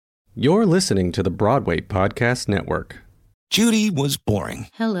You're listening to the Broadway Podcast Network. Judy was boring.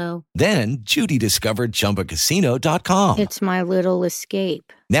 Hello. Then Judy discovered ChumbaCasino.com. It's my little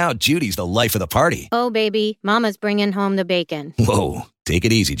escape. Now Judy's the life of the party. Oh, baby, mama's bringing home the bacon. Whoa, take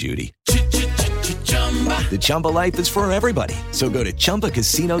it easy, Judy. The Chumba life is for everybody. So go to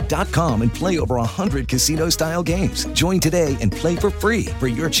ChumbaCasino.com and play over 100 casino-style games. Join today and play for free for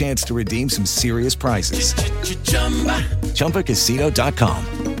your chance to redeem some serious prizes. ChumbaCasino.com.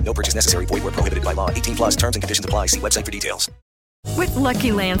 No purchase necessary. Void where prohibited by law. 18 plus terms and conditions apply. See website for details. With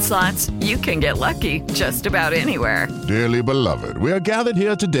Lucky Land Slots, you can get lucky just about anywhere. Dearly beloved, we are gathered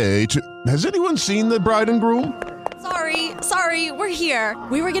here today to... Has anyone seen the bride and groom? Sorry, we're here.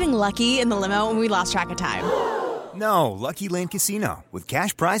 We were getting lucky in the limo and we lost track of time. No, Lucky Land Casino, with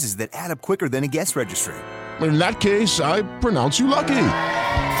cash prizes that add up quicker than a guest registry. In that case, I pronounce you lucky.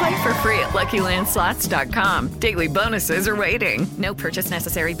 Play for free at LuckyLandSlots.com. Daily bonuses are waiting. No purchase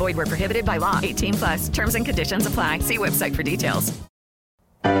necessary. Void where prohibited by law. 18 plus. Terms and conditions apply. See website for details.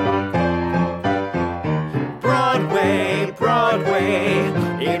 Broadway,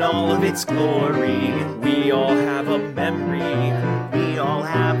 in all of its glory. We all have a memory. We all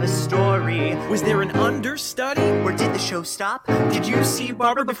have a story. Was there an understudy? Or did the show stop? Did you see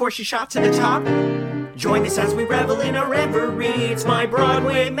Barbara before she shot to the top? Join us as we revel in our reverie. It's my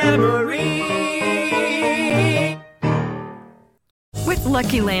Broadway memory. With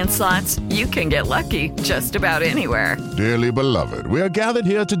Lucky Land Slots, you can get lucky just about anywhere. Dearly beloved, we are gathered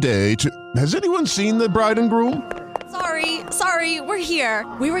here today to... Has anyone seen the bride and groom? Sorry, we're here.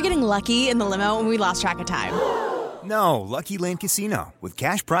 We were getting lucky in the limo and we lost track of time. No, Lucky Land Casino, with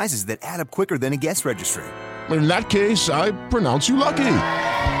cash prizes that add up quicker than a guest registry. In that case, I pronounce you lucky.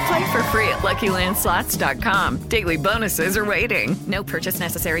 Play for free at LuckyLandSlots.com. Daily bonuses are waiting. No purchase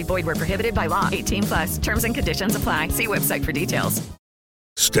necessary. Void where prohibited by law. 18 plus. Terms and conditions apply. See website for details.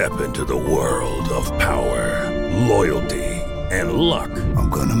 Step into the world of power, loyalty, and luck. I'm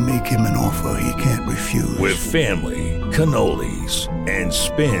gonna make him an offer he can't refuse. With family, cannolis, and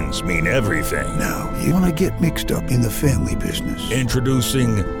spins mean everything. Now, you wanna get mixed up in the family business.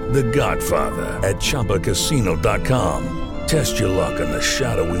 Introducing The Godfather at ChumbaCasino.com. Test your luck in the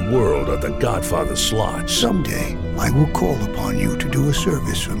shadowy world of The Godfather slot. Someday, I will call upon you to do a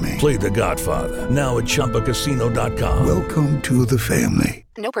service for me. Play The Godfather, now at ChumbaCasino.com. Welcome to the family.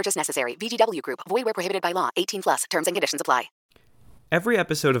 No purchase necessary. VGW Group. Void where prohibited by law. 18 plus. Terms and conditions apply. Every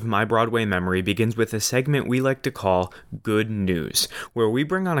episode of My Broadway Memory begins with a segment we like to call Good News, where we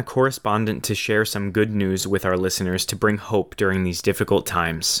bring on a correspondent to share some good news with our listeners to bring hope during these difficult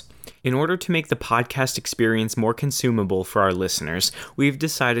times. In order to make the podcast experience more consumable for our listeners, we've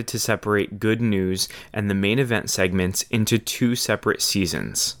decided to separate Good News and the main event segments into two separate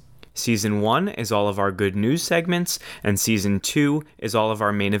seasons. Season 1 is all of our Good News segments, and Season 2 is all of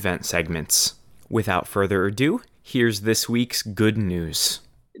our main event segments. Without further ado, here's this week's Good News.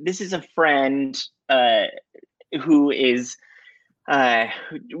 This is a friend who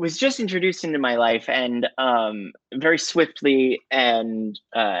was just introduced into my life, and very swiftly, and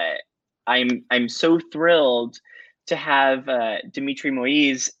I'm so thrilled to have Dimitri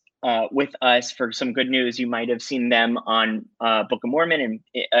Moise with us for some good news. You might have seen them on Book of Mormon and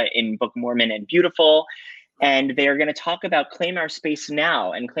in Book of Mormon and Beautiful. And they are going to talk about Claim Our Space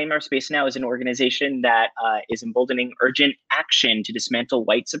Now. And Claim Our Space Now is an organization that is emboldening urgent action to dismantle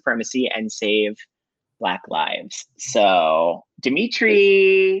white supremacy and save Black lives. So,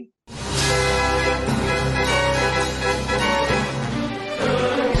 Dimitri.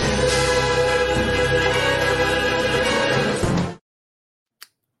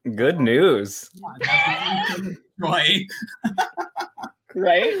 Good news. Right?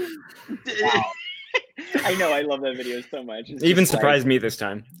 Right? Wow. I know, I love that video so much. It even surprised me this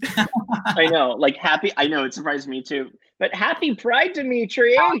time. I know, I know, it surprised me too. But happy Pride,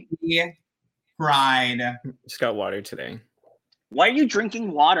 Dimitri! Happy Pride. Just got water today. Why are you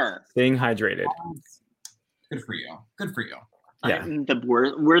drinking water? Staying hydrated. Good for you. Good for you. Yeah.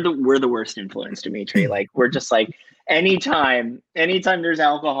 We're the worst influence, Dimitri. Like, we're just like, anytime there's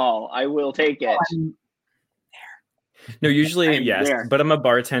alcohol, I will take it. No, usually, yes, but I'm a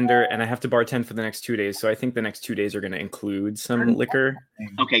bartender and I have to bartend for the next 2 days. So I think the next 2 days are going to include some liquor.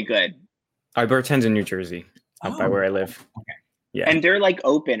 Okay, good. I bartend in New Jersey, up by where I live. Okay. Yeah. And they're like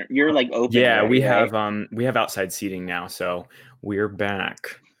open. You're like open. Yeah, already, we right? have outside seating now, so we're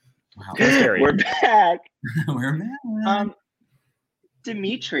back. Wow. We're back. We're back.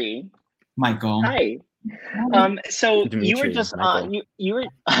 Dimitri. Michael. Hi. So Dimitri, you were just you were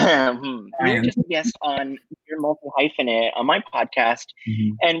just a guest on Your Multi-Hyphenate on my podcast,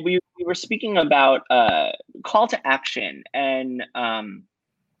 and we were speaking about call to action, and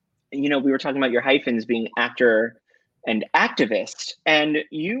we were talking about your hyphens being actor and activist, and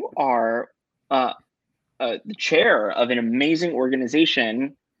you are the chair of an amazing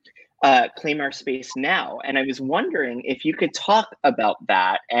organization, Claim Our Space Now. And I was wondering if you could talk about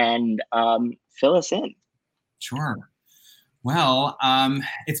that and fill us in. Sure. Well,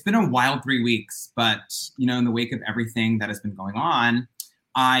 it's been a wild 3 weeks, but, in the wake of everything that has been going on,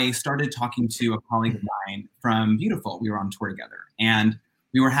 I started talking to a colleague of mine from Beautiful. We were on tour together, and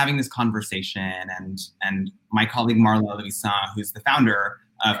we were having this conversation, and my colleague Marla Louison, who's the founder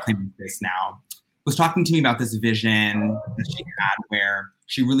of Claim Our Space Now, was talking to me about this vision that she had where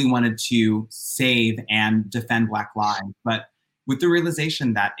she really wanted to save and defend Black lives, but with the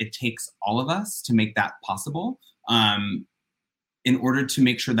realization that it takes all of us to make that possible. In order to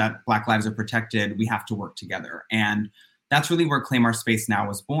make sure that Black lives are protected, we have to work together. And that's really where Claim Our Space Now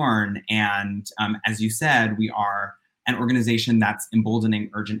was born. And as you said, we are an organization that's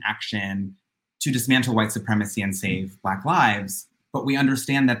emboldening urgent action to dismantle white supremacy and save Black lives. But we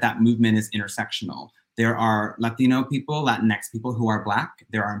understand that that movement is intersectional. There are Latino people, Latinx people who are Black.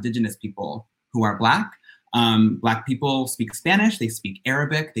 There are Indigenous people who are Black. Black people speak Spanish, they speak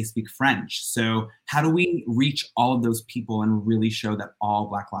Arabic, they speak French. So how do we reach all of those people and really show that all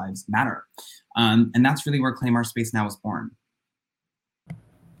Black lives matter? And that's really where Claim Our Space Now was born.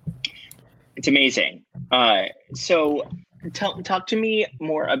 It's amazing. So talk to me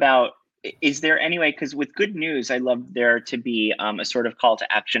more about, is there any way, because with Good News, I love there to be a sort of call to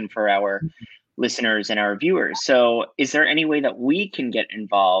action for our listeners and our viewers. So is there any way that we can get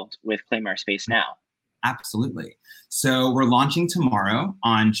involved with Claim Our Space Now? Absolutely. So we're launching tomorrow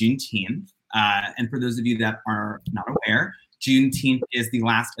on Juneteenth. And for those of you that are not aware, Juneteenth is the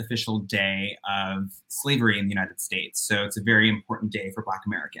last official day of slavery in the United States. So it's a very important day for Black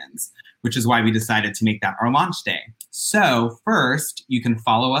Americans, which is why we decided to make that our launch day. So first, you can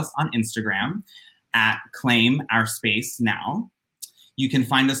follow us on Instagram at Claim Our Space Now. You can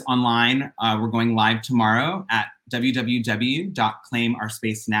find us online. We're going live tomorrow at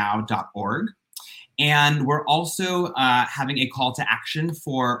www.claimoursspacenow.org. And we're also having a call to action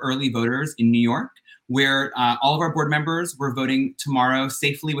for early voters in New York, where all of our board members were voting tomorrow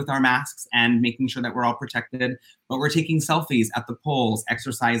safely with our masks and making sure that we're all protected. But we're taking selfies at the polls,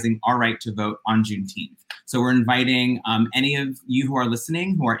 exercising our right to vote on Juneteenth. So we're inviting any of you who are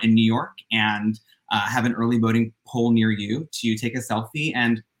listening who are in New York and have an early voting poll near you to take a selfie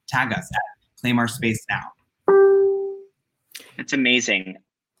and tag us at Claim Our Space Now. That's amazing.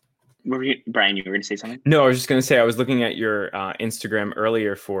 Brian, you were going to say something? No, I was just going to say, I was looking at your Instagram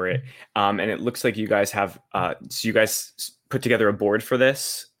earlier for it, and it looks like you guys have, so you guys put together a board for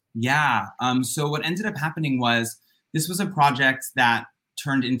this? Yeah. So what ended up happening was this was a project that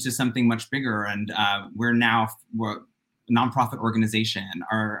turned into something much bigger, and we're a nonprofit organization.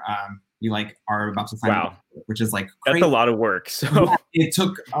 We are about to sign up, which is like crazy. That's a lot of work. So yeah, it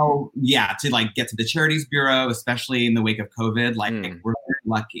took to get to the Charities Bureau, especially in the wake of COVID. We're very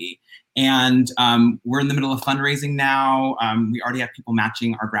lucky, and we're in the middle of fundraising now. We already have people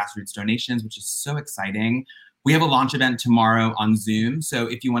matching our grassroots donations, which is so exciting. We have a launch event tomorrow on Zoom, so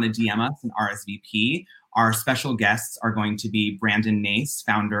if you want to DM us and RSVP, our special guests are going to be Brandon Nace,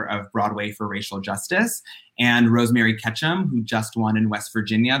 founder of Broadway for Racial Justice, and Rosemary Ketchum, who just won in West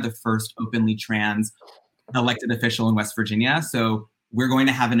Virginia, the first openly trans elected official in West Virginia. So we're going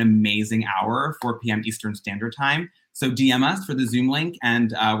to have an amazing hour, 4 p.m. Eastern Standard Time. So DM us for the Zoom link,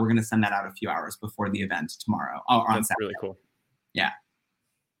 and we're going to send that out a few hours before the event tomorrow. On Saturday. Really cool. Yeah.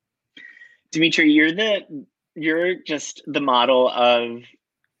 Dimitri, you're just the model of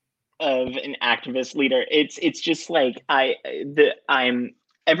an activist leader. It's just like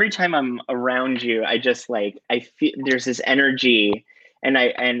every time I'm around you, I feel there's this energy, and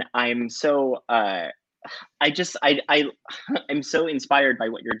I'm so I'm so inspired by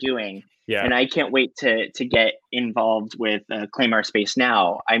what you're doing. Yeah. And I can't wait to get involved with Claim Our Space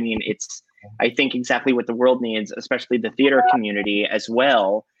Now. I mean, it's I think exactly what the world needs, especially the theater community as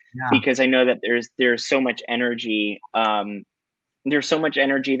well, because I know that there's so much energy. There's so much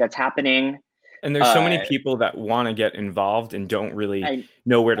energy that's happening. And there's so many people that want to get involved and don't really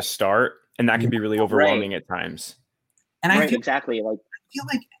know where to start. And that can be really overwhelming at times. And I feel exactly like,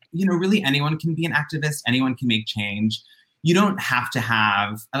 really anyone can be an activist. Anyone can make change. You don't have to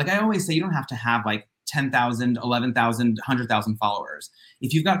have, like I always say, you don't have to have 10,000, 11,000, 100,000 followers.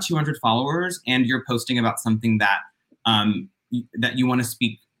 If you've got 200 followers and you're posting about something that you want to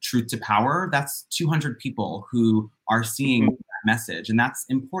speak truth to power, that's 200 people who are seeing that message, and that's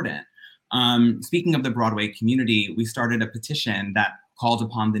important. Speaking of the Broadway community, we started a petition that called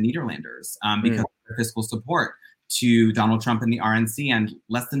upon the Nederlanders because of their fiscal support to Donald Trump and the RNC. And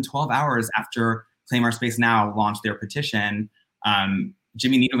less than 12 hours after Claim Our Space Now launched their petition,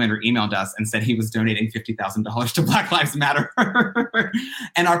 Jimmy Niederlander emailed us and said he was donating $50,000 to Black Lives Matter.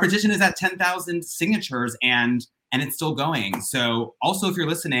 And our petition is at 10,000 signatures and it's still going. So also, if you're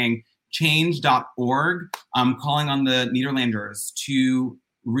listening, change.org, calling on the Niederlanders to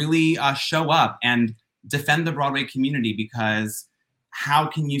really show up and defend the Broadway community, because how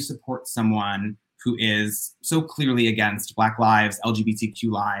can you support someone who is so clearly against Black lives,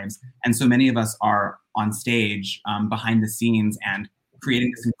 LGBTQ lives, and so many of us are on stage behind the scenes and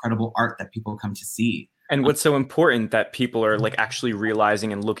creating this incredible art that people come to see. And what's so important that people are like actually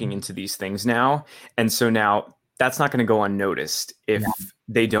realizing and looking into these things now. And so now that's not going to go unnoticed if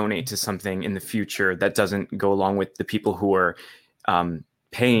they donate to something in the future that doesn't go along with the people who are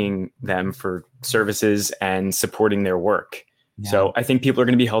paying them for services and supporting their work. Yeah. So I think people are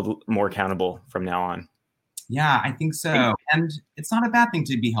going to be held more accountable from now on. Yeah, I think so. And it's not a bad thing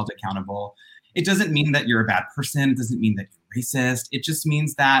to be held accountable. It doesn't mean that you're a bad person. It doesn't mean that you're racist. It just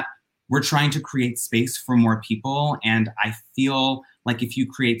means that we're trying to create space for more people. And I feel like if you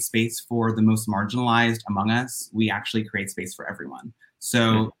create space for the most marginalized among us, we actually create space for everyone.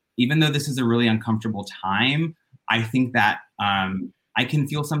 So even though this is a really uncomfortable time, I think that I can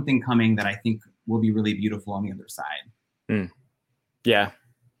feel something coming that I think will be really beautiful on the other side. Yeah.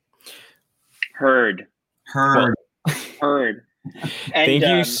 Heard. And Thank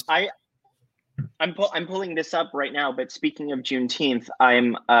you. I'm pulling this up right now, but speaking of Juneteenth,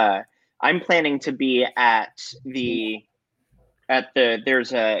 I'm planning to be at there's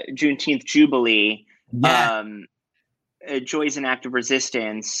a Juneteenth Jubilee. Joy is an act of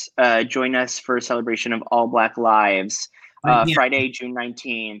resistance. Join us for a celebration of all Black lives. Friday, June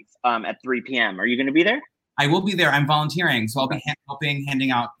 19th at 3 p.m. Are you going to be there? I will be there. I'm volunteering. So I'll be helping, handing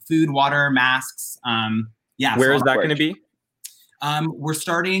out food, water, masks. Where is that going to be? We're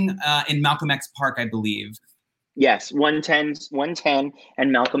starting in Malcolm X Park, I believe. Yes, 110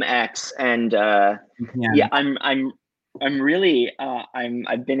 and Malcolm X. And I'm really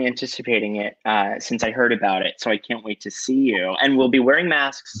I've been anticipating it since I heard about it, so I can't wait to see you. And we'll be wearing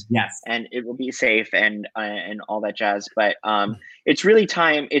masks. Yes, and it will be safe and all that jazz. But it's really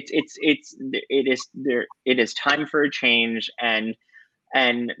time. It is time for a change, and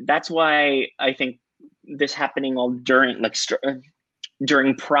that's why I think this happening all during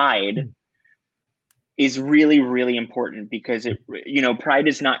Pride is really, really important, because Pride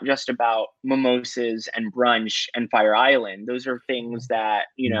is not just about mimosas and brunch and Fire Island. Those are things that,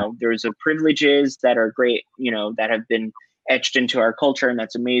 there's privileges that are great, that have been etched into our culture, and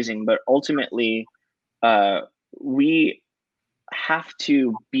that's amazing. But ultimately, we have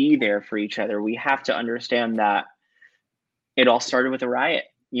to be there for each other. We have to understand that it all started with a riot.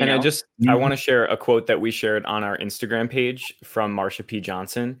 I want to share a quote that we shared on our Instagram page from Marsha P.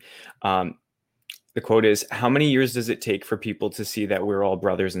 Johnson. The quote is, "How many years does it take for people to see that we're all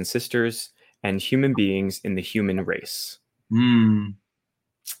brothers and sisters and human beings in the human race?"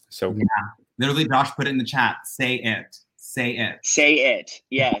 So literally, Josh put it in the chat. Say it. Say it. Say it.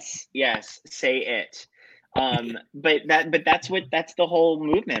 Yes. Say it. But that's the whole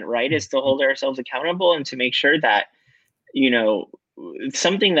movement, right? Is to hold ourselves accountable and to make sure that,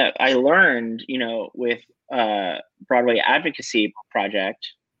 something that I learned, with Broadway Advocacy Project.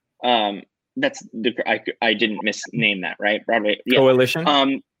 I didn't misname that, right? Broadway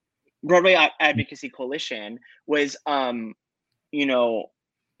Coalition. Broadway Advocacy Coalition was, on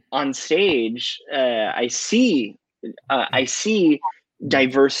stage. I see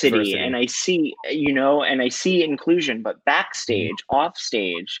diversity, and I see, and I see inclusion, but backstage, off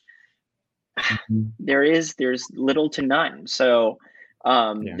stage, there's little to none. So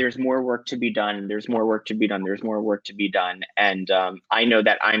there's more work to be done. And I know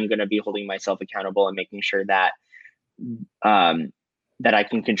that I'm going to be holding myself accountable and making sure that that I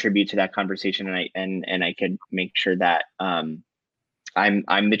can contribute to that conversation, and I can make sure that I'm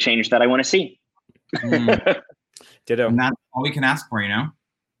the change that I want to see. Ditto. And that's all we can ask for, Yeah.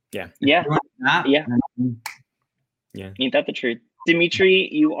 Yeah. Ain't that the truth? Dimitri,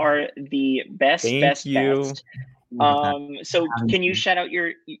 you are the best. Thank you. Best. So can you shout out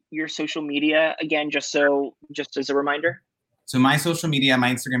your social media again, just as a reminder? So my social media,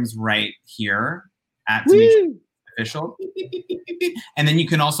 my Instagram is right here at Dimitri Official. And then you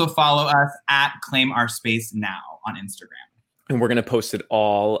can also follow us at Claim Our Space Now on Instagram. And we're going to post it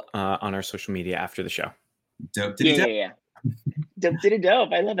all on our social media after the show. Dope. Yeah.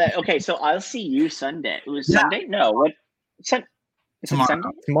 Dope. I love that. Okay, so I'll see you Sunday. It was Sunday? No, what? Tomorrow.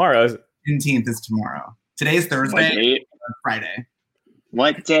 Tomorrow. 17th is tomorrow. Today is Thursday. Friday.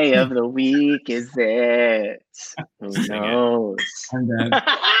 What day of the week is it? Who knows? Oh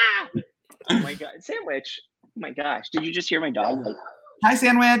my God. Sandwich. Oh my gosh. Did you just hear my dog? Hi,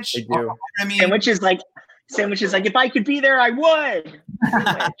 Sandwich. I do. Sandwich is like, if I could be there, I would.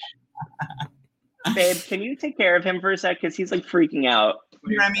 Babe, can you take care of him for a sec? Because he's like freaking out.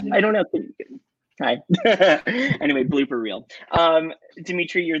 I don't know. Hi. Anyway, blooper reel.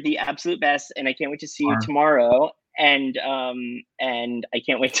 Dimitri, you're the absolute best, and I can't wait to see you tomorrow. And I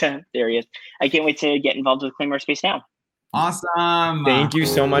can't wait to, there he is. I can't wait to get involved with Claim Our Space Now. Awesome. Thank you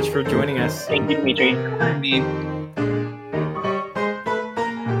so much for joining us. Thank you, Dimitri.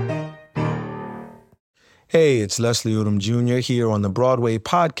 Hey, it's Leslie Odom Jr. here on the Broadway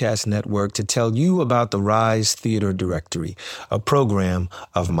Podcast Network to tell you about the Rise Theater Directory, a program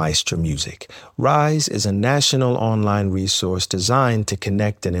of Maestro Music. Rise is a national online resource designed to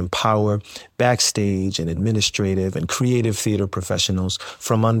connect and empower backstage and administrative and creative theater professionals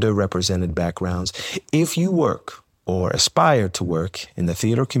from underrepresented backgrounds. If you work or aspire to work in the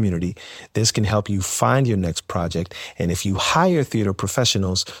theater community, this can help you find your next project. And if you hire theater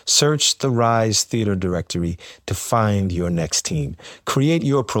professionals, search the Rise Theater Directory to find your next team. Create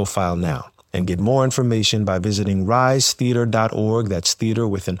your profile now and get more information by visiting risetheater.org. That's theater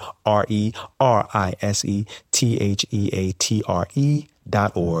with an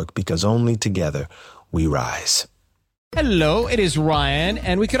RERISETHEATRE.org, because only together we rise. Hello, it is Ryan,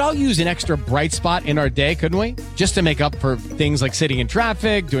 and we could all use an extra bright spot in our day, couldn't we? Just to make up for things like sitting in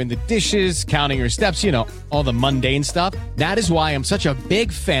traffic, doing the dishes, counting your steps, you know, all the mundane stuff. That is why I'm such a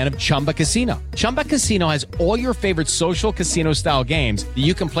big fan of Chumba Casino. Chumba Casino has all your favorite social casino-style games that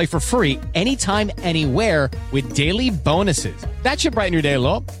you can play for free anytime, anywhere with daily bonuses. That should brighten your day a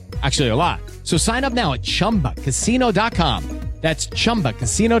little. Actually, a lot. So sign up now at ChumbaCasino.com. That's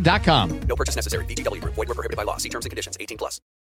ChumbaCasino.com. No purchase necessary. VGW Group. Void where prohibited by law. See terms and conditions. 18+.